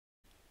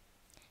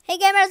Hey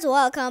gamers,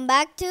 welcome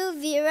back to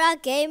Vera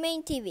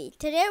Gaming TV.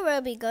 Today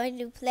we'll be going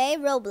to play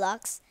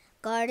Roblox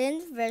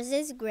Gardens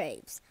versus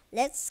Graves.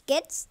 Let's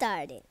get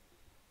started.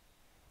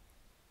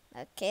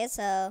 Okay,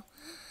 so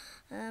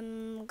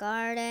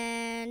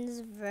Gardens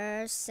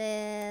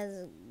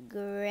versus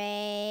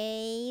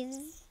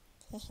Graves.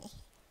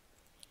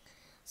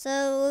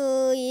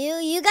 So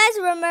you guys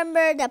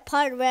remember the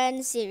part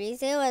 1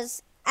 series? It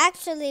was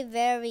actually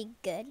very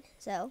good.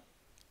 So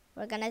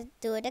we're gonna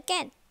do it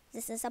again.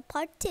 This is a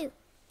part 2.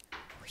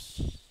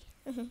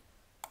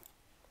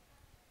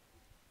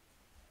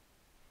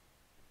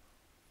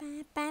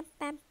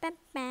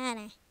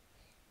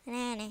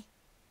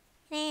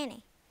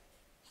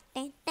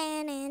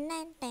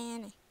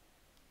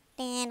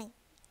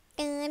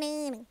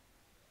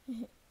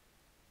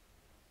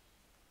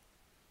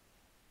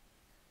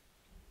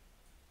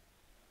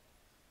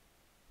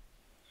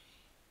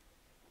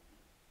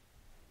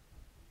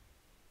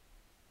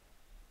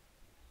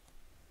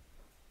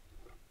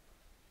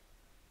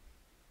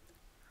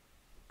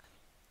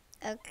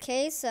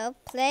 Okay, so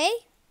play.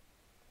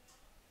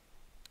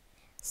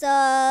 So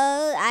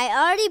I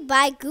already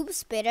buy Goop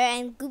Spitter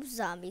and Goop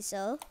Zombie.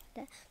 So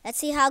let's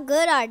see how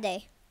good are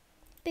they.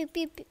 Beep,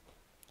 beep, beep.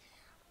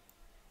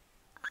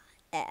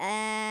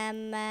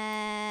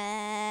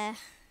 The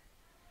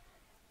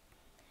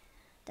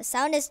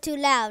sound is too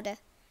loud.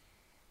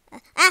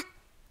 I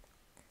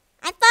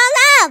fell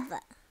off.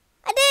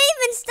 I didn't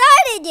even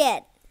started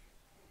yet.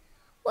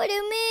 What do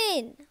you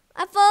mean?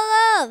 I fall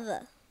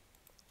off.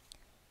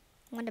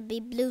 I'm gonna be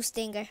Blue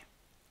Stinger.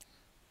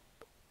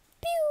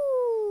 Pew.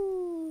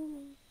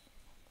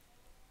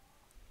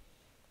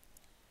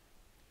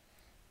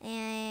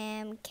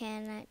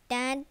 Can I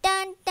dun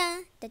dun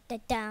dun dun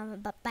dun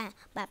dun ba ba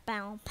ba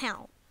ba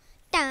pow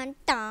dun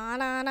dun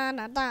dun dun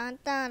dun dun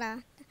dun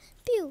dun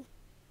pew.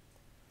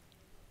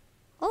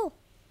 Oh.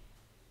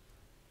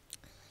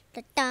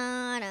 Da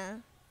da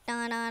da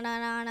da da da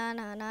da da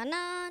da da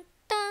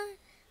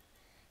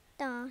da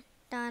da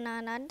da da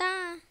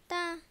da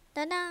da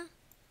da da.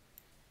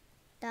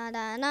 Da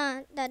da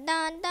da da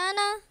da da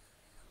da.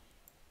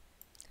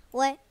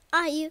 Where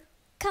are you?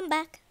 Come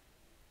back.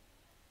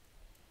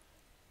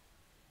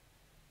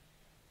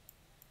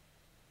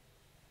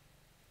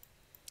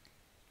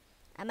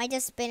 Am I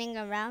just spinning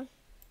around?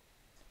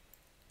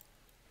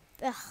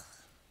 Ugh.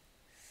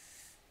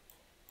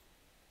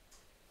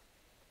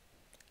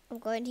 I'm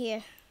going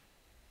here.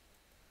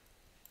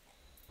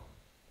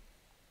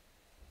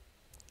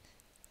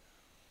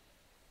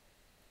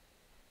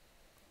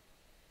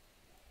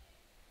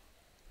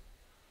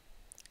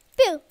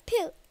 Pew,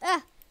 pew,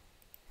 ah.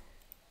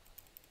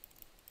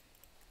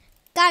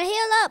 Gotta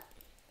heal up.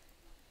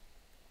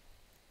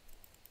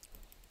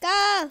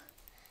 Go.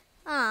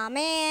 Aw,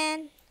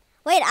 man.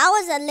 Wait, I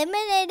was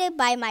eliminated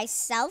by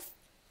myself?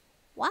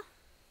 What?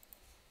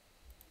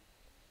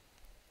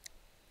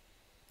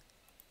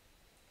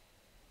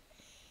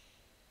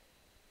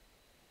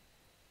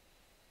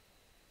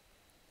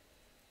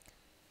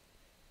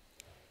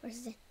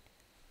 Where's it?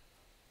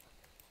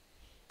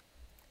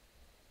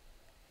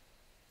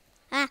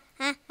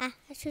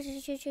 Shoot.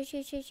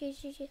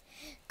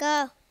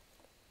 Go.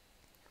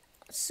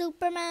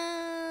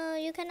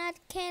 Superman, you cannot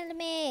kill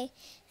me.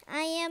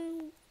 I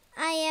am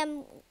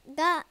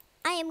God.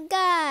 I am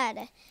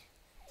God.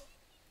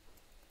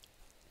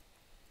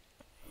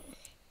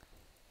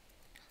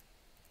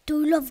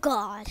 Tool of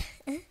God.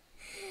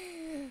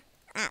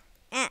 Ow,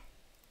 ow,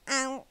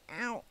 ow,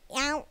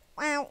 ow,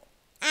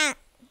 ah,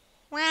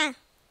 wah,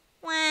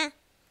 wah,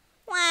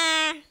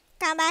 wah.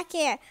 Come back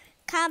here.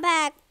 Come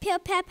back. Pew,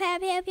 pew, pew,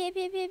 pew, pew,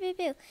 pew, pew, pew,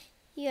 pew.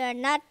 You are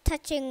not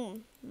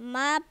touching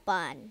my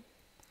bun.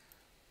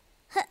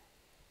 Huh.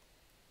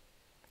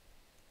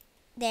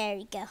 There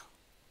we go.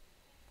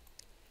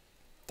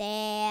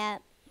 There.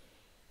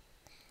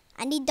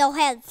 I need no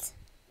health.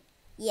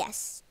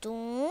 Yes.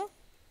 Dun.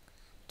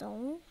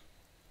 Dun.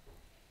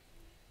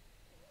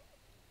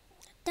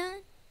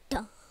 Dun,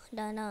 dun,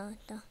 dun, dun,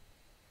 dun.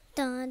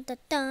 Dun, dun,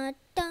 dun,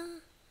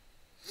 dun.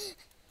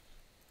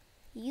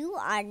 You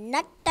are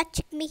not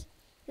touching me.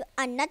 You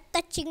are not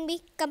touching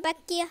me. Come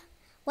back here.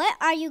 Where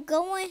are you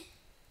going?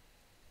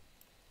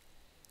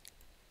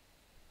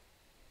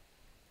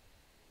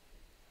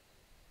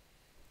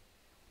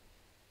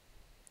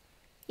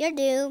 You're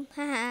doomed.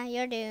 Haha,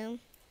 you're doomed.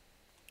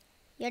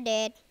 You're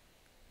dead.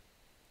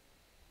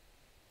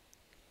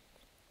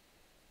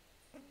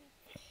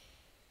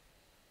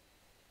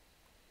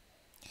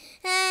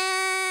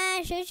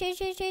 Ah, shoot.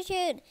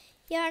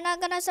 You're not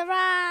gonna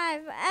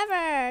survive.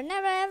 Ever.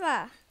 Never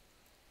ever.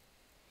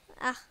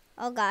 Ah,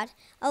 oh God.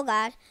 Oh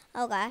God.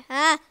 Oh God.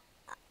 Ah.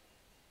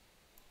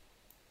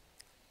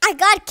 I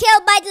got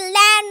killed by the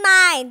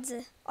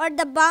landmines. Or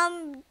the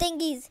bomb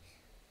thingies.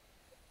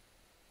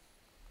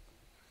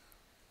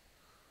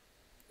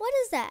 What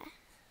is that?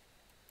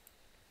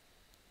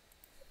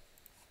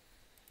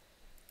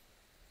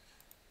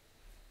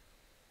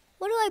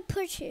 What do I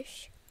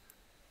purchase?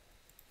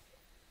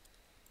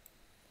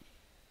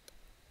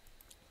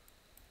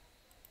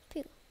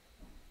 Pew.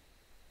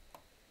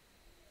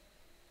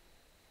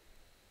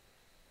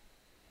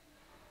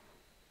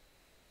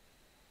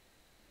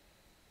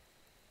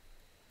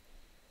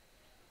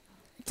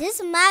 This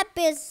map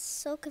is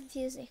so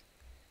confusing.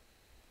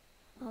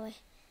 Oh wait.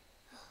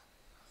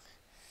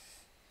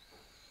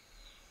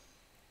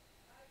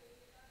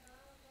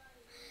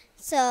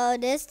 So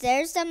there's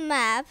the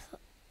map.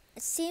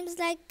 It seems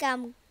like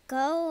I'm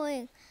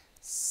going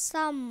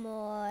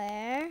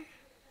somewhere.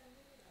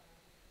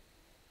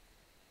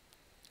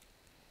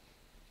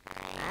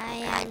 I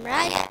am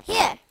right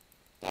here.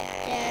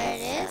 There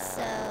it is.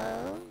 So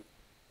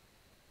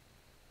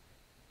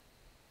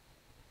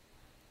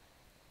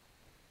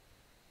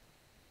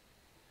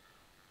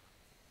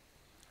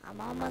I'm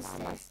almost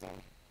there.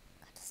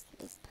 Gotta sneak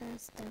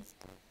past them.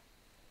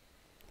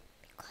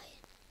 Be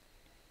quiet.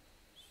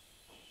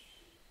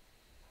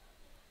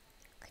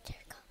 Okay, there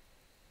we go.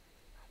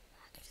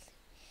 Actually,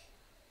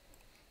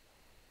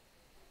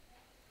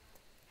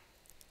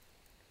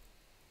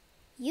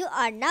 you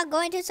are not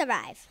going to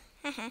survive.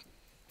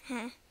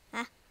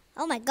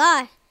 Oh my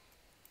god.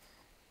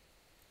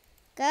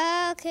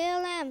 Go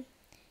kill him.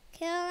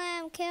 Kill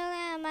him. Kill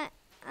him.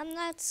 I'm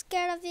not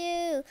scared of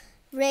you.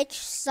 Rich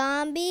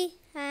zombie.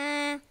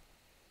 Kill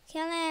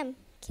him.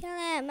 Kill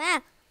him.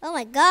 Oh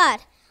my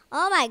god.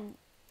 Oh my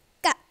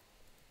god.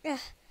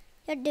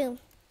 You're doomed.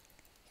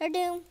 You're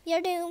doomed.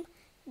 You're doomed.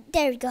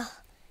 There we go.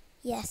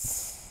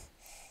 Yes.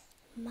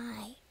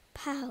 My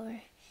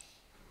power.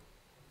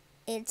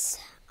 It's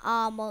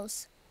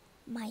almost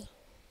mine.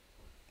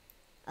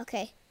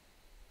 Okay.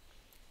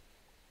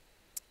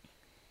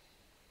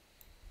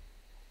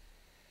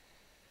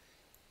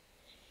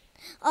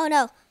 Oh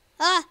no.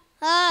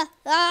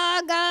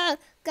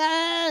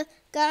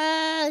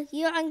 Go.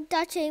 You aren't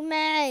touching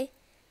me.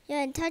 You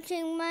aren't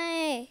touching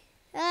me.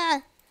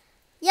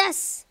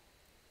 Yes.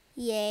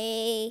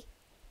 Yay.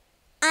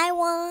 I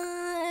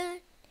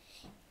won.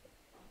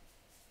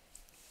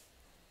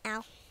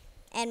 Ow.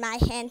 And my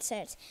hand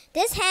hurts.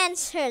 This hand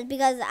hurts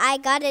because I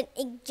got an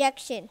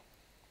injection.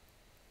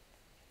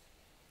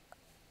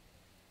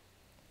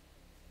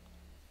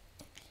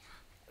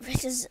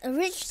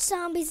 Rich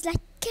zombies like,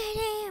 get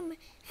him.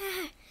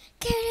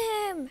 Get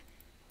him.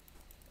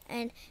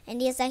 And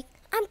he's like,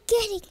 I'm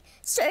getting,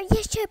 sir,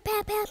 yes, sir,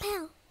 pow, pow,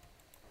 pow.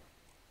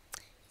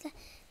 Like,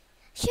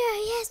 sure,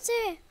 yes,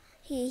 sir.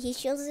 He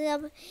shows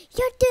up,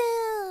 you're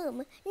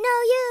doomed.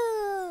 No,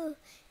 you.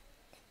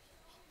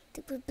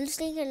 The blue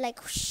stinger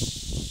like,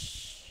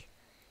 whoosh,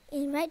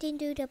 and right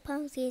into the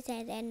punk's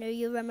head. And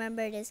you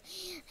remember this.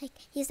 Like,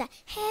 he's like,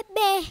 hey,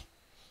 man.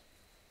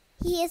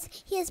 He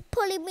is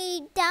pulling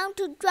me down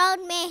to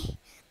drown me.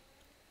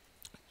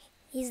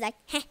 He's like,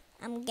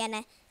 I'm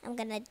gonna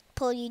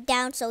pull you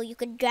down so you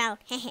can drown.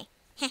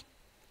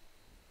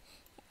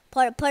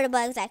 Poor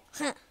bug's like,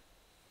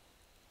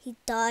 He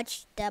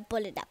dodged the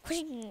bullet up,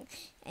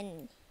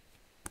 and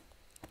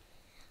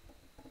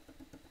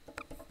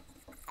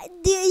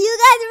do you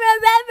guys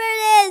remember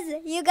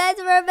this? You guys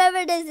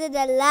remember this in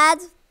the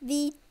last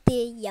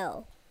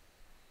video.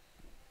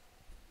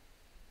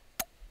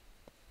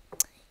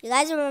 You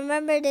guys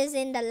remember this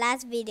in the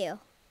last video.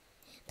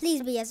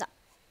 Please be a zombie.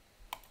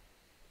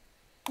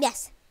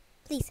 Yes.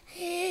 Please.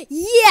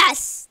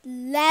 Yes!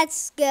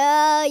 Let's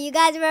go. You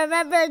guys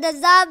remember the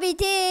zombie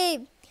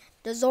team.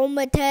 The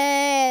zombie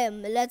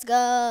team. Let's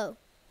go.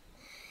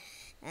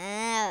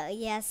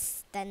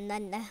 Yes.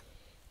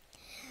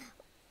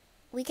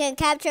 We can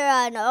capture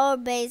an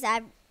old base.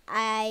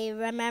 I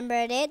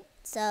remembered it.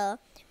 So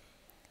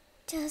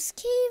just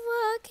keep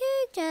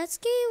walking.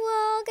 Just keep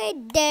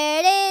walking.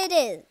 There it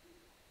is.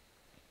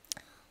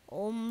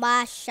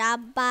 Umba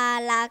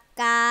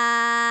shabalaka.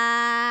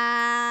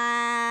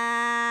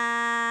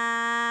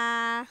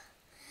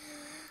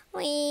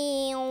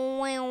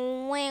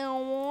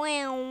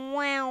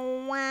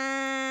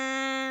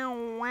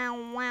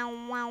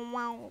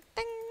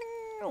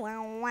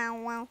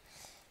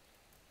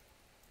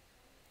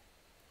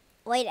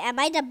 Wait, am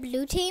I the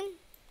blue team?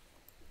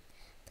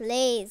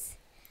 Please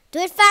do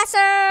it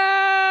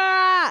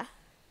faster.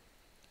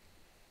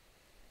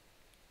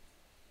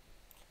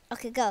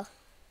 Okay, go.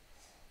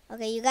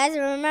 Okay, you guys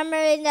remember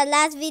in the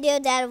last video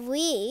that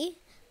we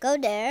go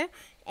there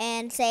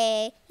and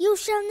say, you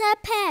shall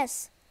not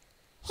pass.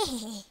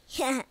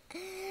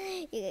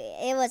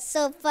 It was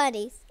so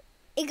funny.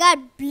 It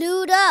got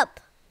blew up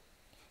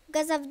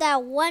because of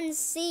that one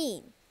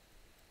scene.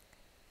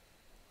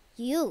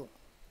 You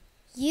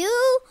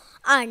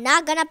are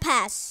not gonna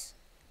pass.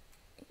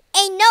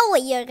 Ain't no way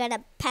you're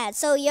gonna pass.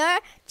 So your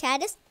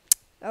chat is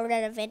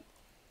irrelevant.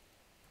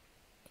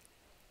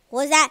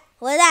 What was that?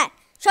 What was that?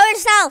 Show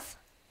yourself.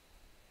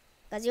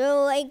 Because you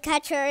ain't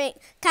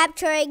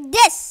capturing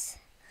this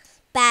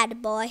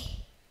bad boy.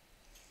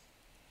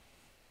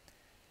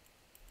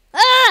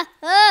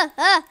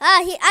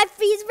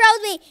 He's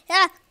froze me.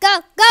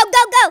 Go.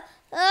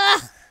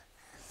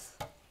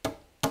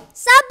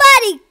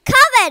 Somebody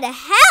come and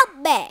help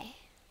me.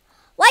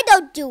 Why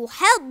don't you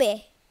help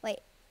me? Wait.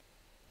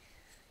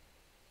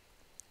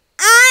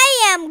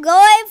 I am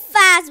going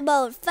fast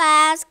mode.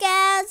 Fast,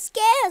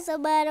 scared.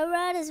 Somebody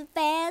run as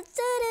fast.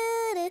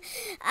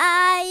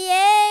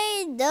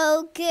 I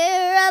don't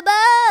care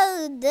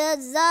about the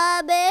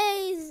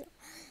zombies.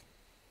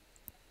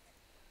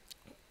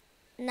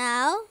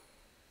 Now.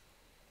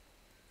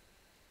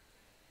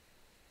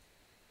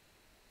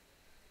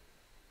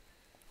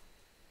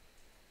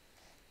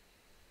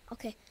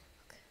 Okay.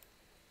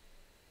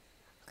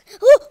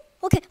 Ooh,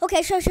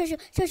 okay, sure.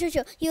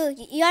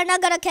 You are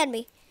not gonna kill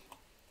me.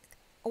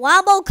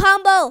 Wombo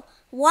combo.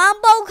 Oh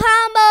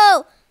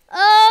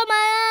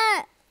my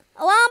god.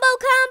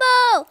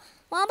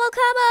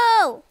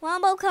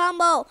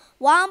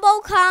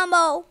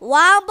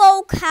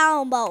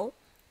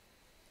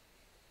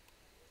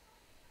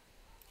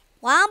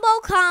 Wombo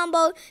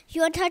combo.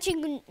 You're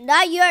touching.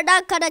 You're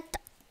not gonna.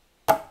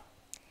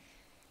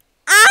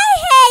 I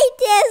hate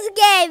this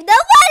game.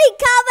 Nobody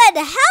come and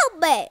help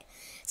me.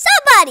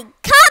 Somebody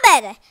come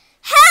and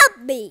help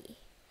me.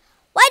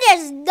 Why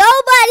there's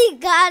nobody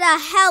gonna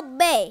help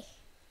me?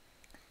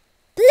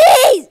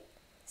 Please,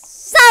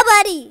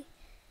 somebody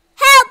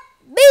help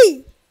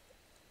me.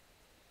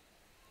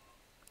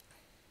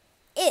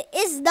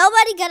 Is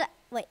nobody gonna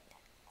wait?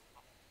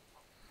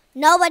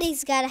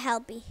 Nobody's gonna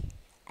help me.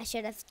 I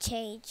should have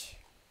changed.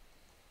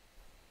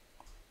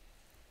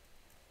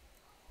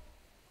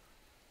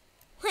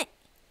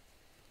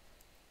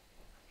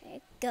 Okay,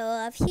 go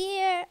up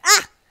here.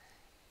 Ah!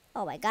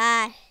 Oh my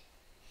god.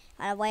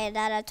 I'll wait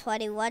another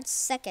 21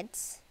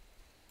 seconds.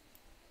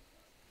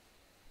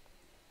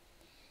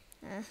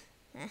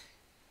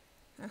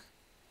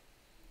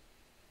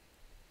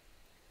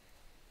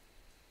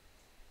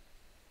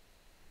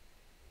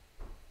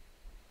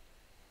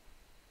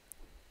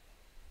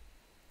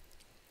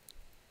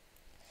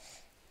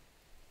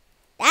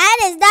 That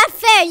is not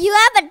fair. You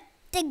have a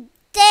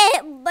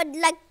but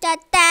like that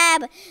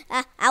tab.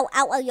 Ow,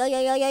 yo.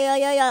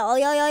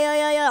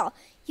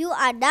 You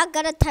are not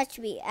gonna touch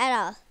me at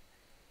all.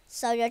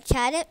 So your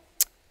chat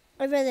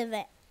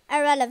irrelevant.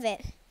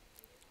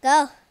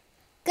 Go.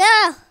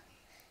 Yeah.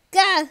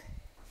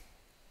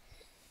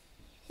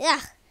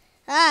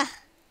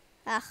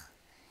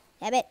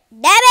 Damn it.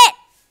 Dang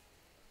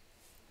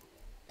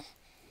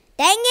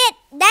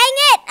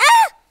it.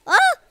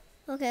 Oh.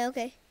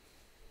 Okay.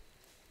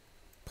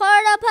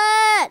 Porta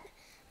pot.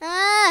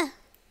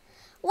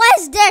 Why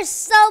is there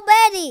so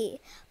many?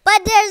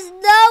 But there's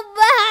nobody.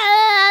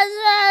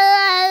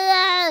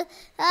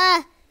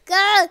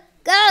 Go.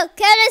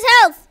 Kill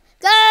yourself.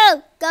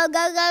 Go.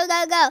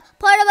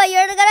 Porta pot,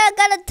 you're not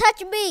gonna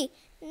touch me.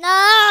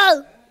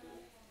 No.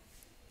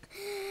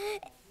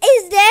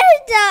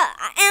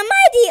 Am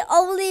I the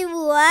only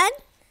one?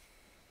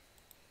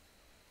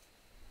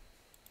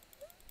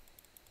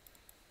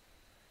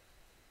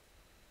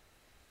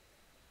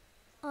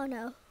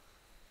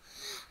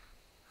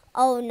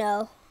 Oh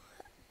no.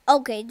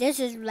 Okay, this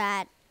is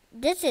bad.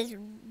 This is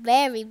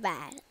very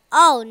bad.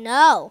 Oh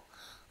no,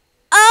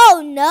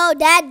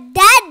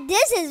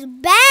 this is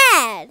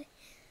bad.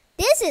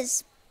 This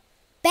is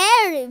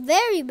very,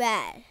 very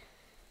bad.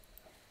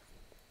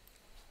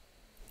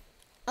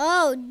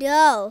 Oh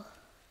no.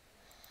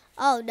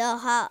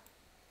 How?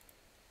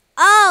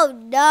 Oh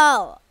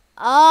no.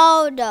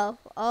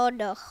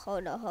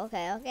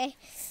 Okay.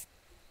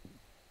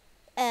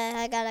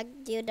 I gotta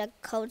do the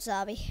code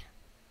zombie.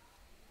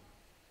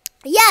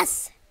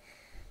 Yes!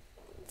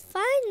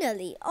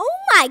 Finally. Oh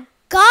my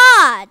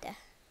god!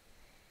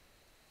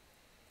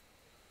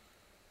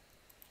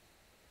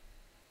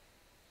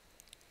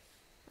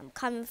 I'm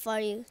coming for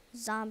you,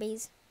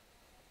 zombies.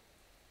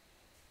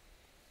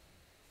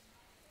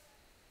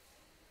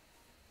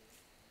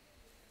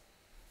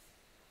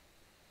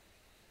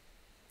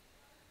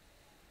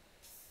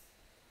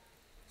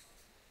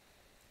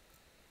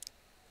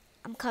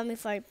 I'm coming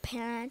for your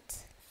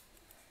parents.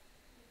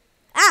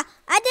 Ah!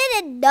 I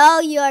didn't know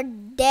you're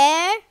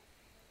there.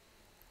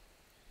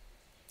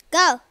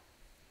 Go.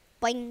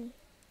 Boing.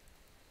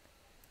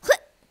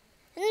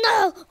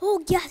 No!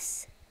 Oh,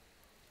 yes.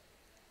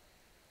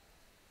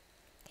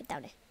 Get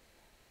down there.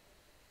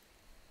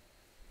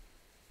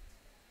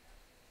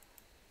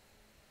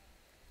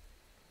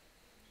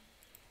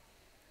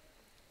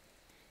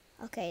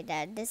 Okay,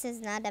 Dad, this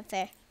is not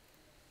fair.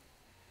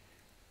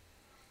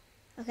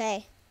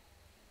 Okay.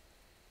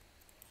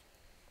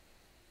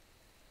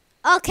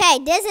 Okay,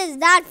 this is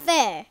not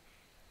fair.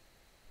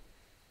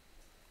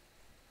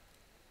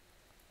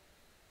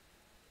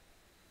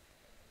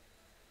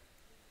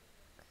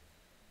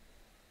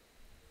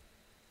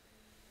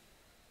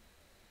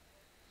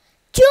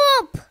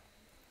 Jump!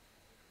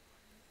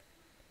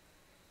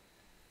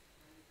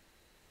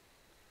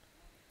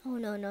 Oh,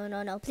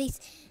 no, please.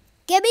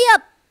 Get me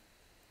up!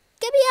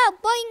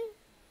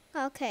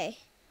 Boing! Okay.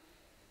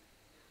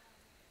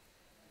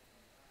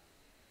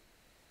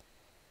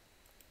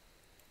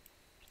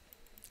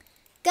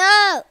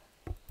 Go!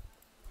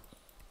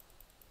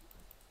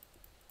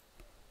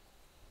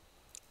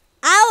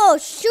 I will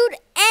shoot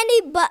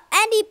any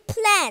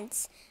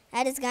plants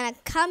that is gonna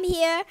come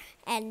here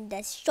and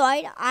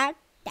destroy our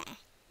day.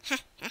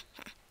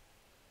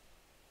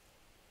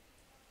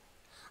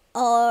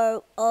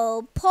 Oh,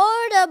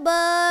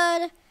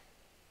 portable.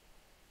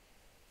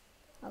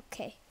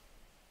 Okay.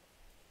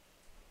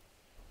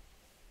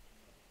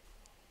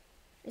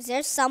 Is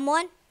there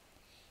someone?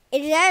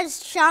 Is there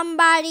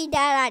somebody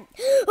that I...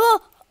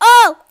 Oh!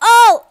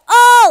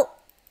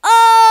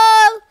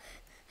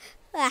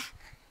 Ah.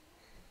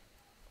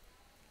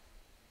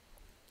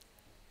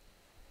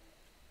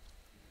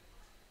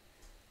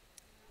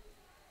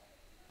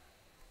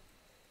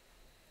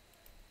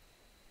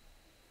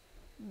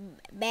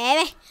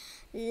 Baby,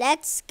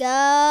 let's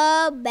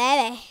go,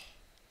 baby.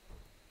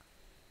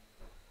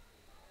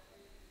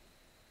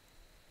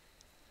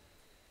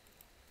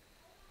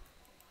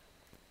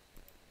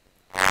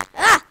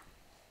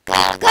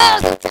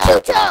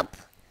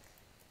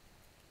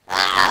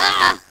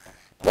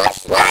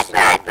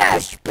 Go,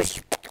 push, push.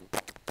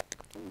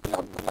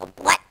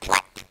 What?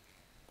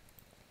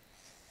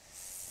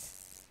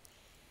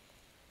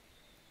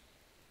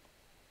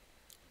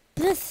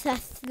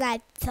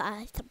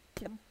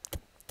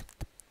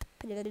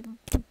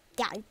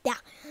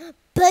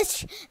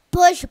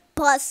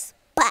 Push,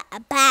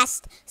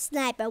 blast,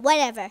 sniper,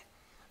 whatever.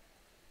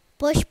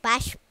 Push,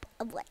 bash,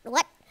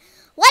 what?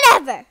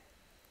 Whatever.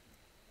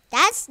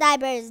 That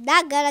sniper is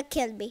not gonna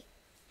kill me.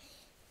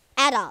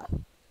 At all.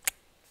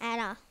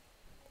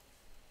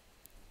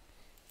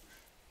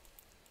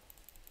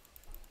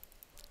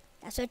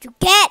 That's what you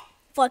get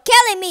for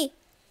killing me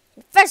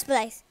in the first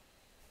place.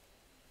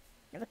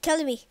 Never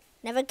killing me.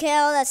 Never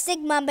kill a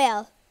Sigma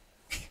male.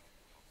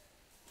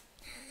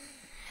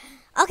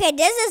 Okay,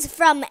 this is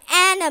from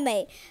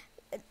anime.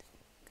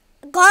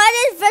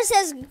 Garden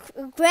versus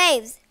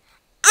Graves.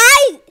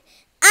 I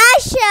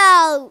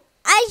shall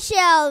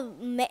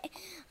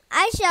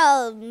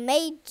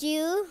make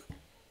you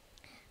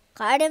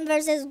Garden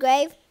versus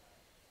Grave.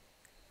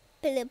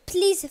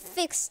 Please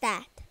fix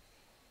that.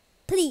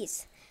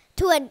 Please.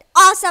 To an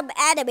awesome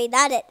anime,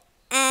 not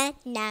an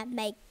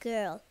anime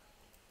girl.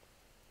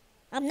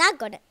 I'm not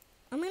gonna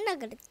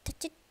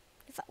touch it.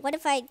 What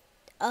if I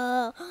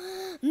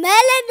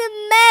Melon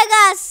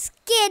Mega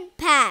Skin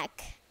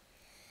Pack?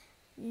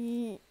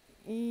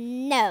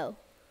 No.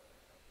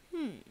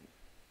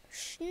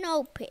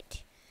 Snow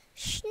Pit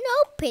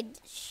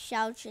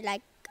sounds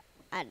like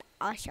an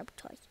awesome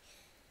toy.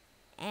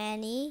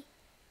 Any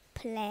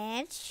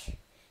plants,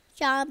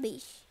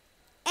 zombies.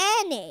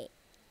 Any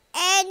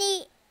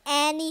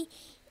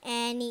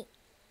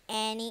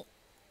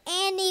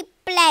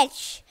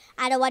plants.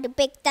 I don't want to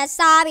pick the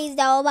zombies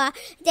though, but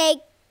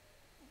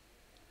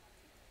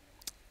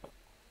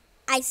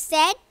I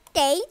said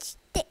they.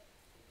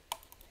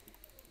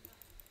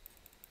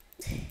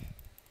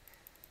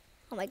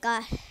 Oh my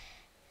god.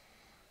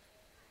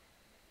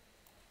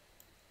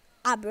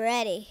 I'm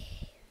ready.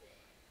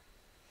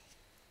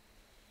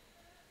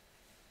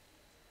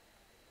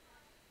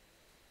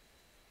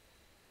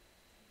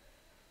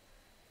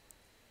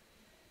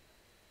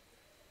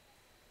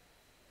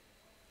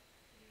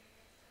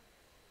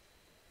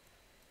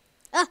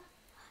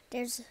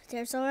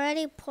 There's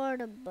already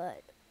porta,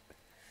 but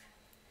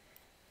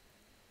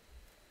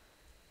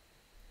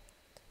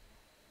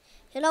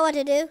you know what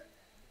to do?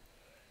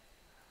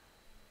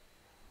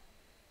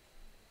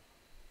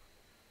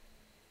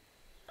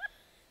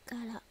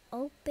 Gotta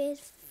open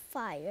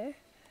fire.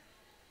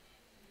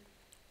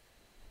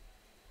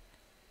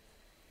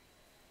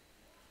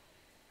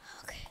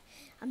 Okay,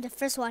 I'm the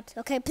first one.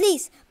 Okay,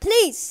 please.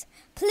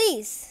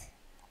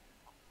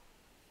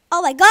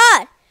 Oh my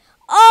god!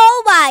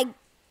 Oh my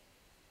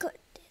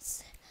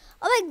goodness!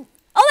 Oh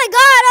my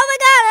god!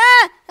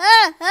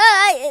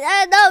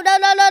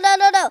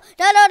 No!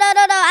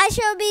 I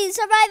should be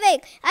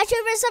surviving.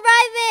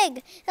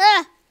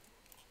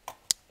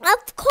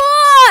 Of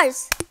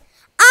course.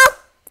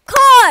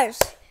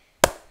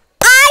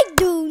 I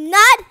do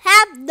not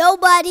have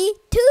nobody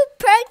to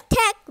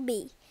protect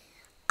me.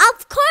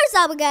 Of course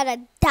I'm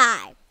gonna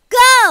die.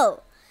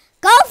 Go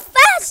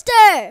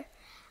faster.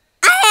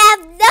 I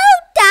have no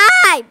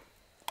time.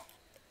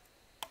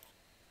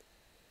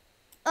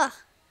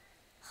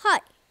 Hi.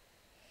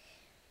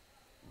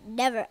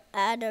 Never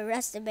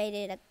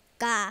underestimated a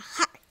guy.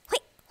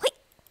 Wait.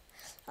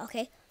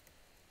 Okay.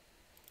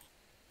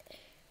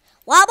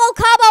 Wobble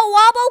cobble.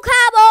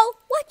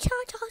 What?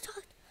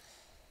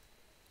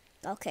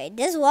 Okay,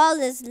 this wall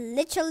is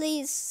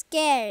literally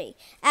scary.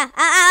 Hey.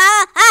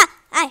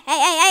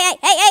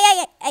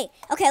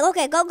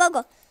 Okay, go.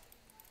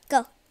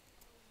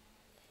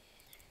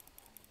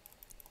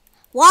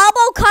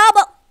 Wobble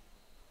cobble.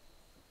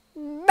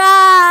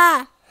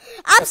 Bah.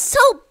 I'm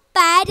so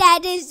bad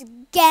at this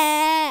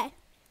game.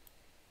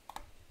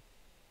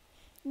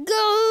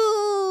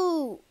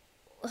 Go.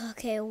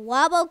 Okay,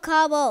 wobble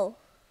cobble.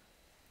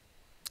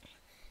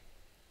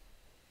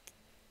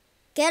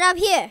 Get up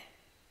here.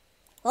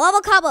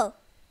 Wobble cobble.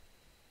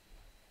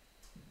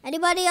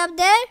 Anybody up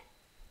there?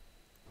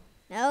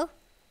 No?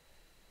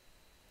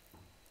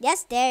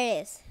 Yes,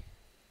 there is.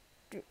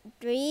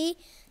 3,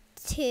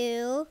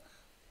 2.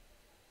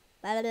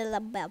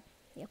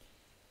 Yep.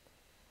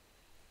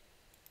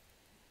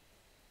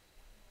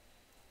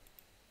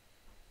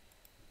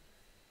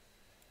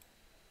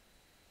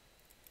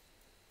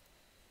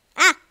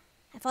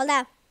 I fall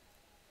down.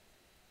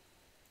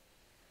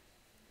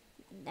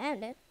 Damn,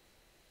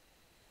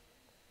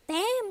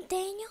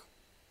 Daniel.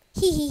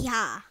 Hee hee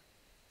ha.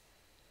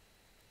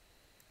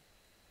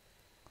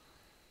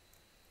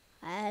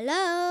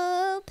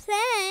 Hello,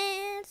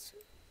 plants.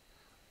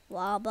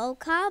 Wobble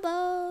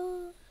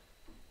cobble.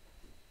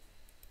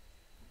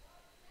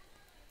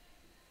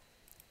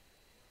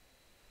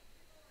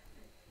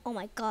 Oh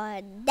my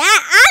god,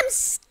 I'm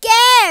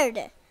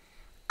scared.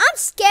 I'm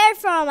scared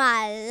for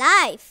my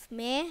life,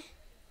 man.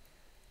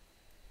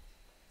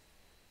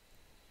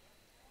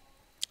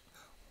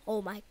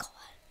 Oh my god.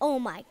 Oh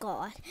my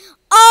god.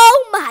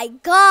 Oh my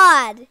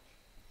god.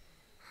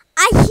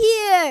 I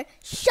hear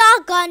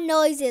shotgun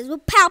noises.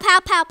 Pow, pow,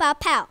 pow, pow,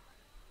 pow.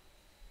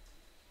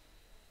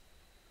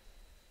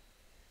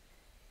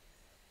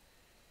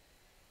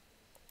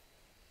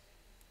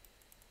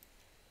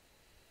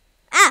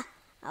 Ah.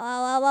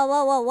 Whoa, whoa,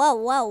 whoa, whoa, whoa,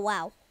 whoa,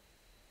 wow.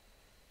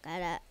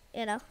 Gotta,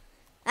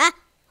 Ah.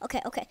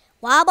 Okay, okay.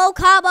 Wobble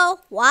cobble.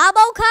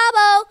 Wobble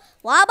cobble.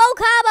 Wobble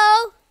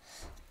cobble.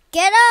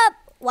 Get up.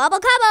 Wobble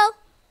cobble.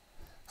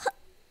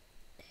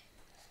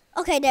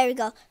 Okay, there we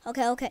go.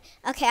 Okay, okay.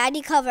 Okay, I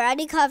need cover. I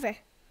need cover.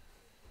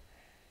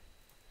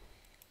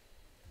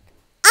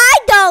 I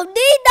don't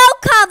need no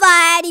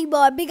cover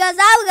anymore because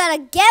I'm gonna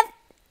get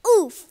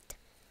oofed.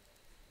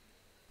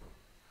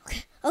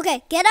 Okay,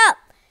 okay, get up.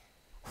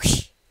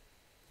 Whoosh.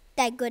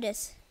 Thank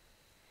goodness.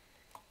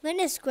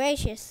 Goodness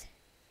gracious.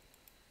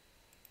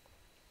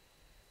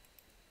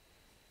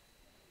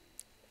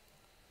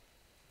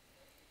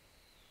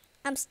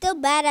 I'm still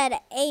bad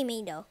at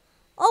aiming though.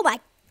 Oh my.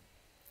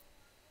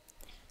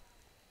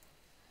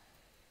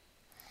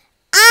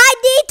 I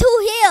need to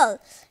heal.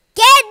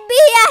 Get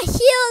me a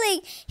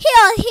healing.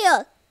 Heal,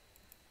 heal.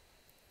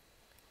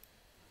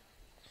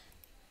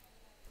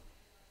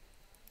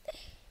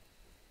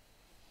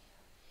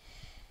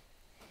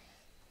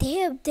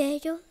 Damn,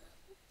 Daniel.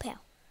 Pow.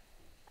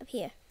 Up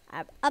here.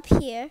 I'm up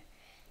here.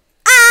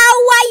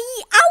 Ow!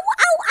 Ow! Ow!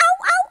 Ow! Ow!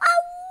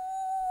 Ow!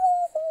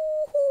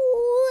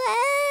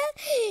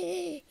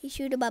 He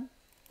shoot him up.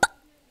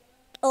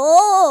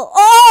 Oh!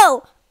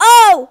 Oh!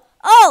 Oh!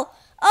 Oh!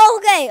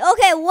 Okay!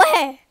 Okay!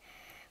 Where?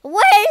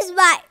 Where is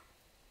my?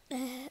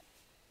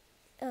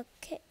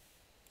 Okay.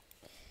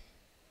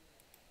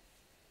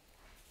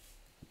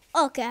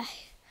 Okay.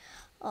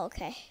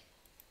 Okay.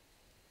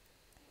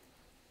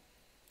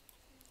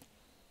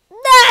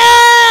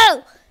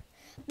 No!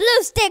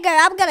 Blue sticker,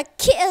 I'm gonna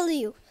kill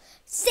you.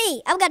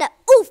 See, I'm gonna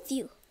oof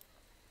you.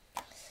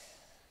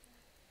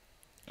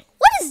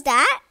 What is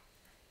that?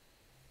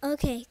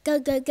 Okay, go,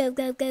 go, go,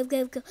 go, go,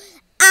 go, go.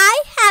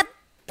 I have,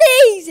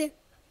 please.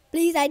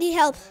 Please, I need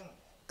help.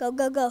 Go,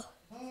 go, go.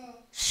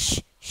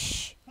 Shh,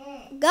 shh.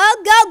 Go,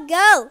 go,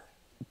 go.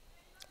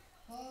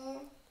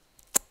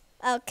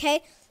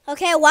 Okay,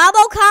 okay,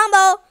 wobble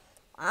combo.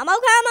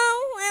 Wobble combo.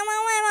 Wow,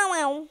 wow, wow,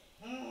 wow, wow.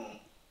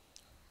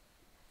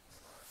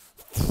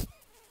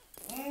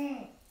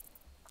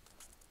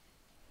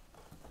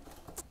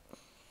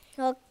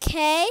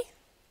 Okay.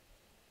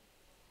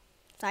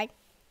 Sorry.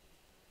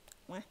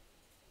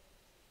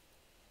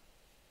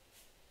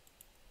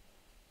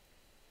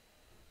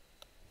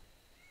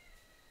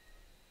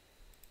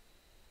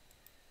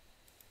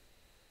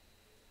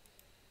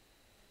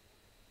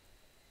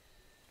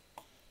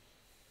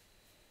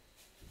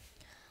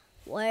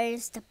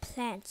 Where's the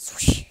plant?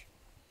 Swoosh.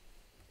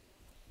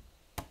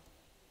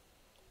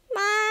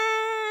 Mom.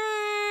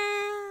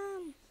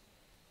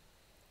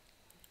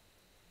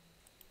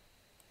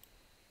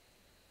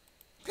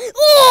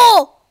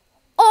 Oh!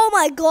 Oh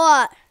my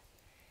god.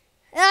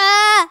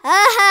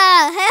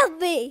 Help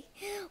me.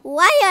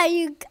 Why are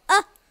you...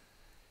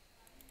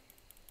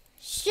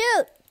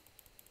 shoot.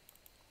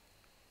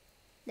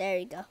 There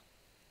you go.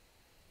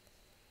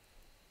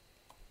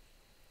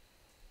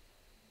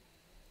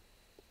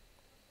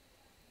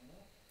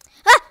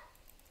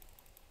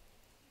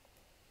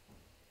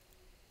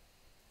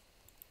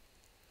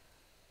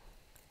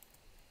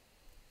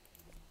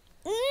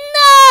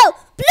 No!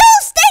 Blue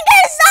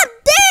stinger's up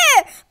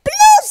there!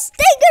 Blue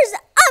stinger's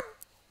up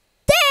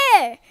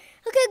there!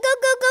 Okay, go,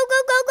 go, go, go,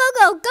 go, go,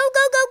 go, go,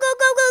 go, go, go,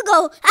 go, go,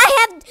 go. I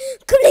have,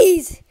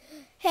 please.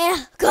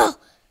 Yeah, go,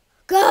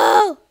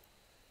 go.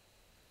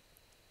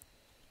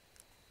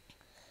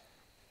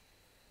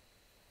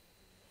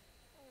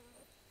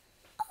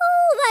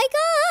 Oh my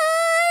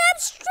god, I'm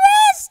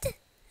stressed.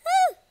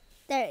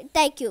 There,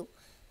 thank you.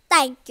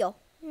 Thank you.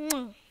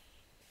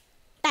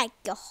 Thank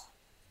you.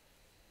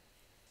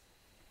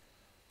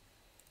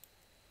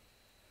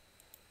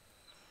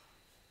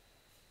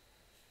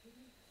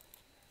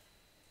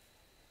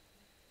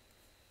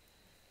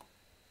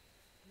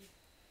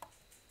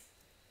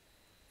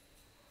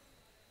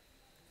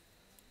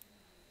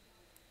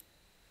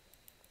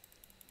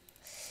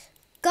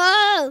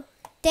 Go!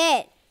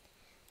 Dead.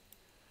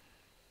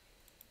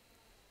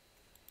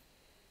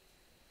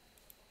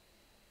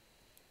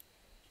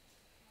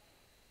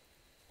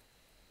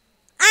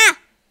 Ah!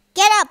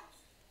 Get up!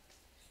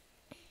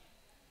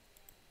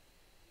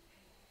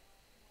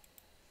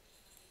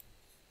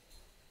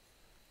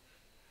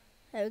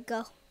 There we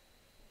go.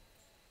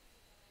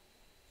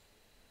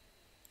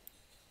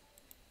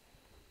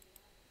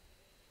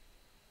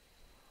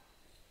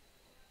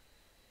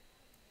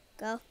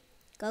 Go.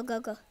 Go, go,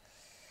 go.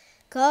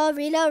 Go,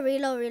 reload,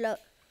 reload, reload.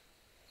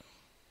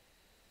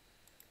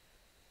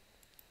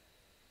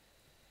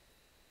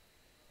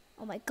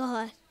 Oh my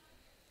god.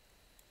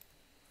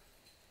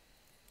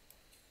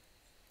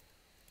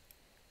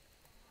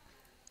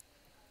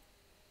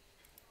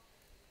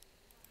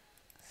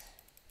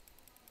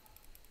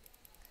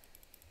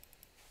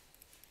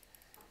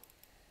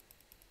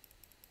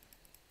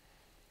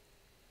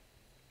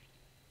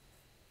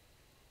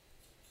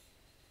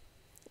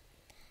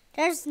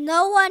 There's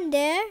no one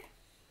there.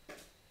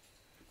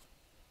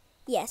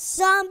 Yes,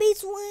 zombies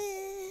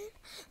win.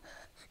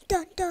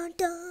 Dun dun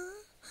dun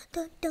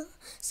dun dun.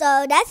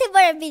 So that's it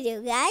for the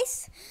video,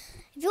 guys.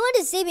 If you want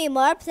to see me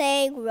more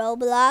playing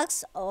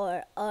Roblox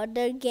or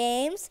other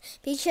games,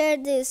 be sure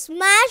to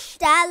smash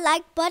that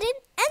like button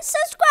and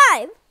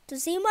subscribe to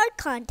see more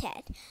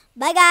content.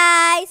 Bye,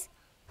 guys.